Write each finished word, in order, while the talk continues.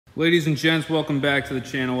Ladies and gents, welcome back to the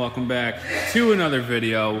channel. Welcome back to another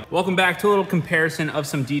video. Welcome back to a little comparison of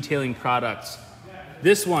some detailing products.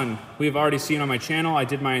 This one we've already seen on my channel. I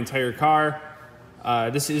did my entire car.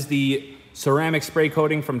 This is the ceramic spray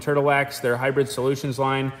coating from TurtleWax, their hybrid solutions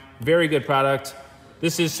line. Very good product.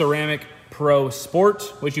 This is Ceramic Pro Sport,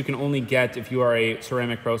 which you can only get if you are a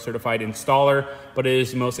Ceramic Pro certified installer, but it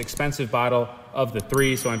is the most expensive bottle of the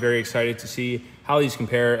three, so I'm very excited to see how these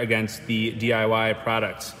compare against the DIY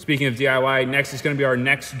products. Speaking of DIY, next is going to be our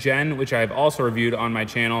NexGen, which I've also reviewed on my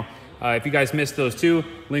channel. If you guys missed those two,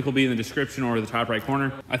 link will be in the description or the top right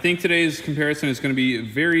corner. I think today's comparison is going to be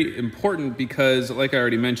very important because, like I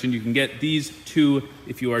already mentioned, you can get these two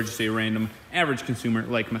if you are just a random average consumer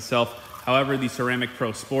like myself. However, the Ceramic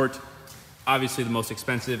Pro Sport, obviously the most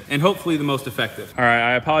expensive and hopefully the most effective. All right,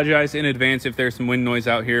 I apologize in advance if there's some wind noise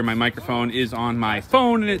out here. My microphone is on my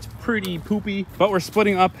phone and it's pretty poopy, but we're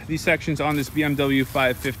splitting up these sections on this BMW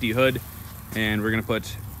 550 hood and we're gonna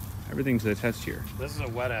put everything to the test here. This is a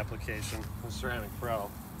wet application with Ceramic Pro.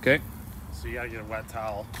 Okay. So you gotta get a wet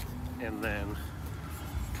towel and then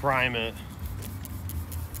prime it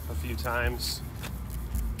a few times.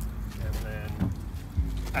 And then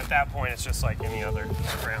at that point, it's just like any other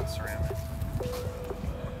ground ceramic.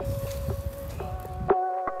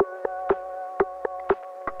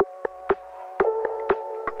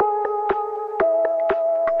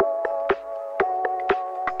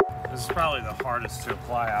 This is probably the hardest to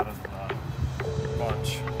apply out of the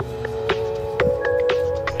bunch.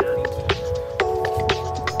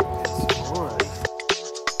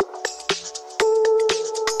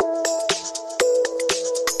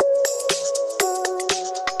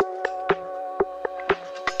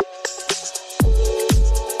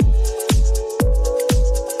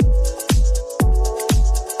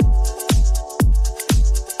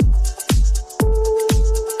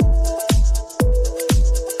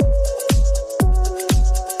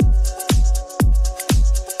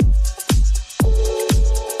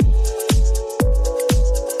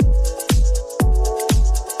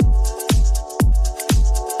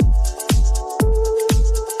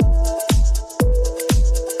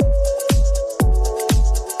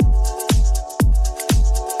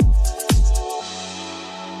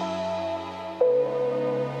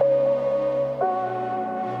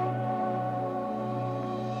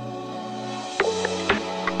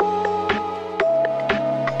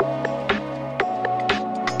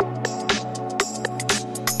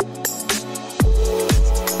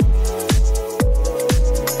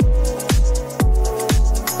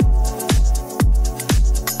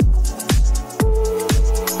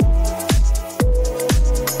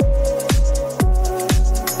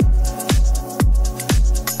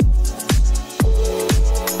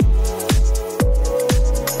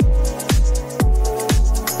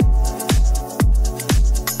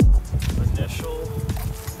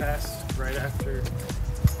 Right after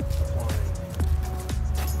applying.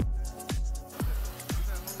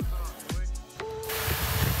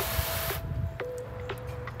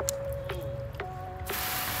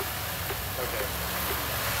 Okay.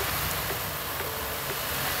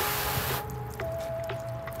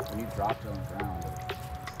 When you dropped it on the ground, it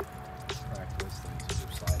cracked this thing, so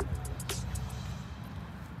you're sliding like this.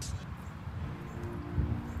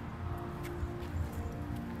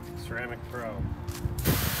 Ceramic Pro.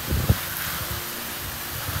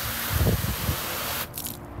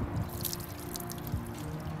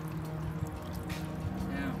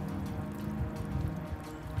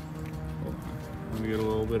 Let me get a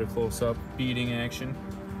little bit of close-up beading action.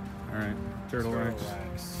 All right, TurtleWax.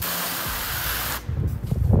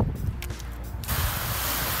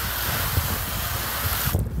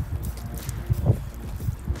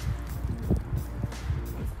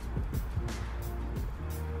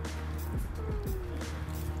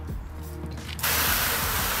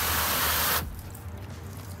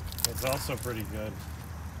 It's also pretty good.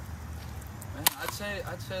 Man,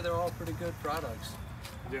 I'd say they're all pretty good products.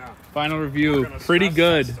 Yeah. Final review, pretty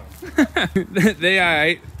good. They all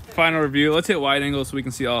right. Final review. Let's hit wide angle so we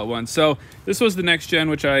can see all at once. So this was the NexGen,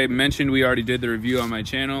 which I mentioned we already did the review on my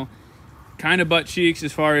channel. Kind of butt cheeks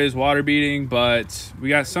as far as water beading, but we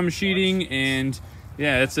got some sheeting, and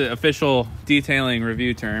yeah, that's an official detailing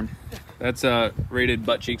review term. That's rated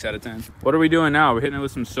butt cheeks out of 10. What are we doing now? We're hitting it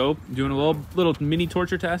with some soap, doing a little mini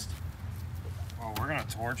torture test. Oh, we're gonna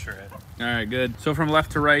torture it. All right, good. So from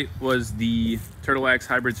left to right was the TurtleWax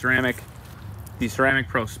Hybrid Ceramic, the Ceramic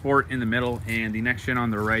Pro Sport in the middle, and the NexGen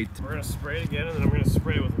on the right. We're gonna spray it again, and then I'm gonna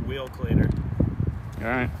spray it with a wheel cleaner. All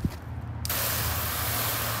right.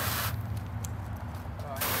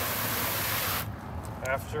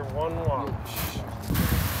 After one wash.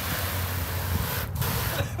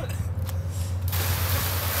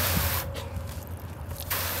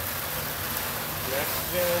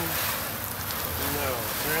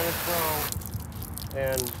 Pro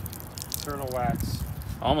and TurtleWax.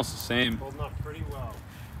 Almost the same. Holding up pretty well.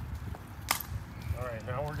 All right,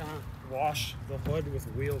 now we're gonna wash the hood with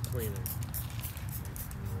wheel cleaner.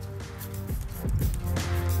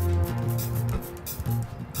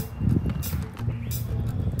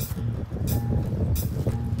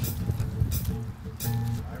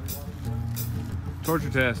 Torture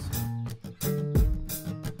test.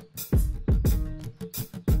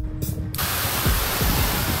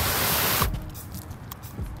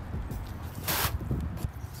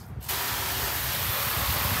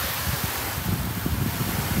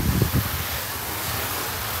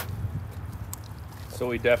 So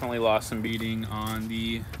we definitely lost some beating on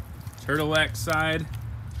the TurtleWax side.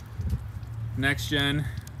 NexGen,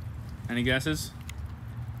 any guesses?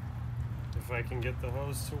 If I can get the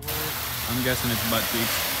hose to work. I'm guessing it's butt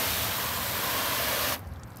cheeks.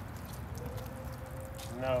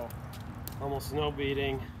 No, almost no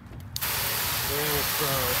beating. Ceramic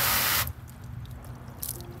Pro.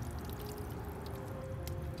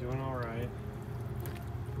 Doing all right.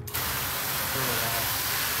 TurtleWax.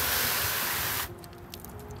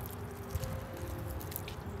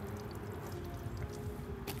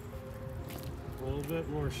 A little bit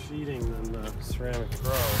more sheeting than the Ceramic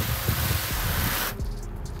Pro.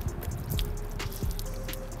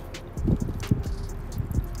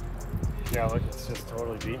 Yeah, look, it's just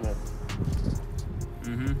totally beating it.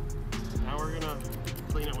 Mm-hmm. Now we're gonna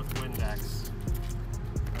clean it with Windex.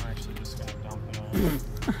 I'm actually just gonna dump it on.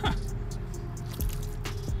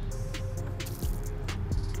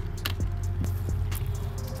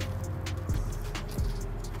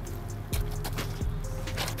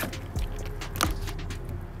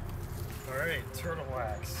 Alright,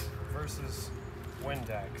 TurtleWax versus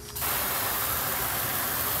Windex.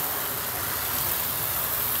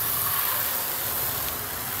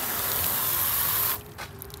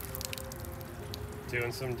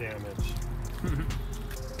 Doing some damage.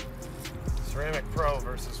 Ceramic Pro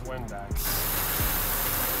versus Windex.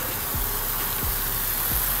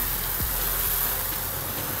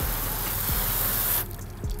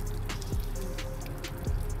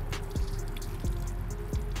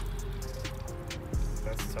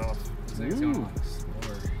 That's tough.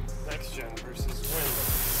 NexGen versus Windex.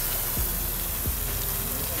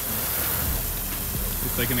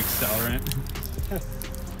 It's like an accelerant.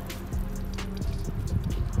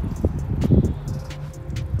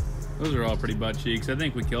 Those are all pretty butt cheeks. I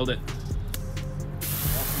think we killed it.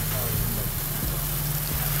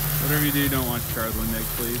 Whatever you do, don't watch Charles Windex,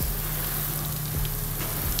 please.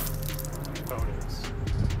 Photos.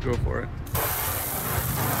 Go for it.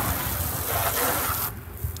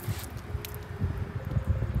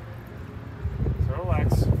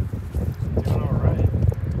 TurtleWax doing all right.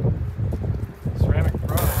 Ceramic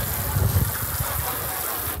Pro.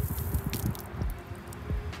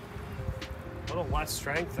 A little less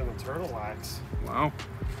strength than the TurtleWax. Wow.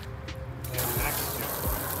 And NexGen.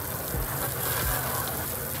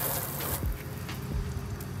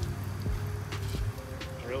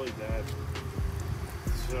 Really dead.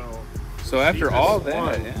 So after all cheapest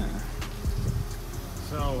that, one yeah.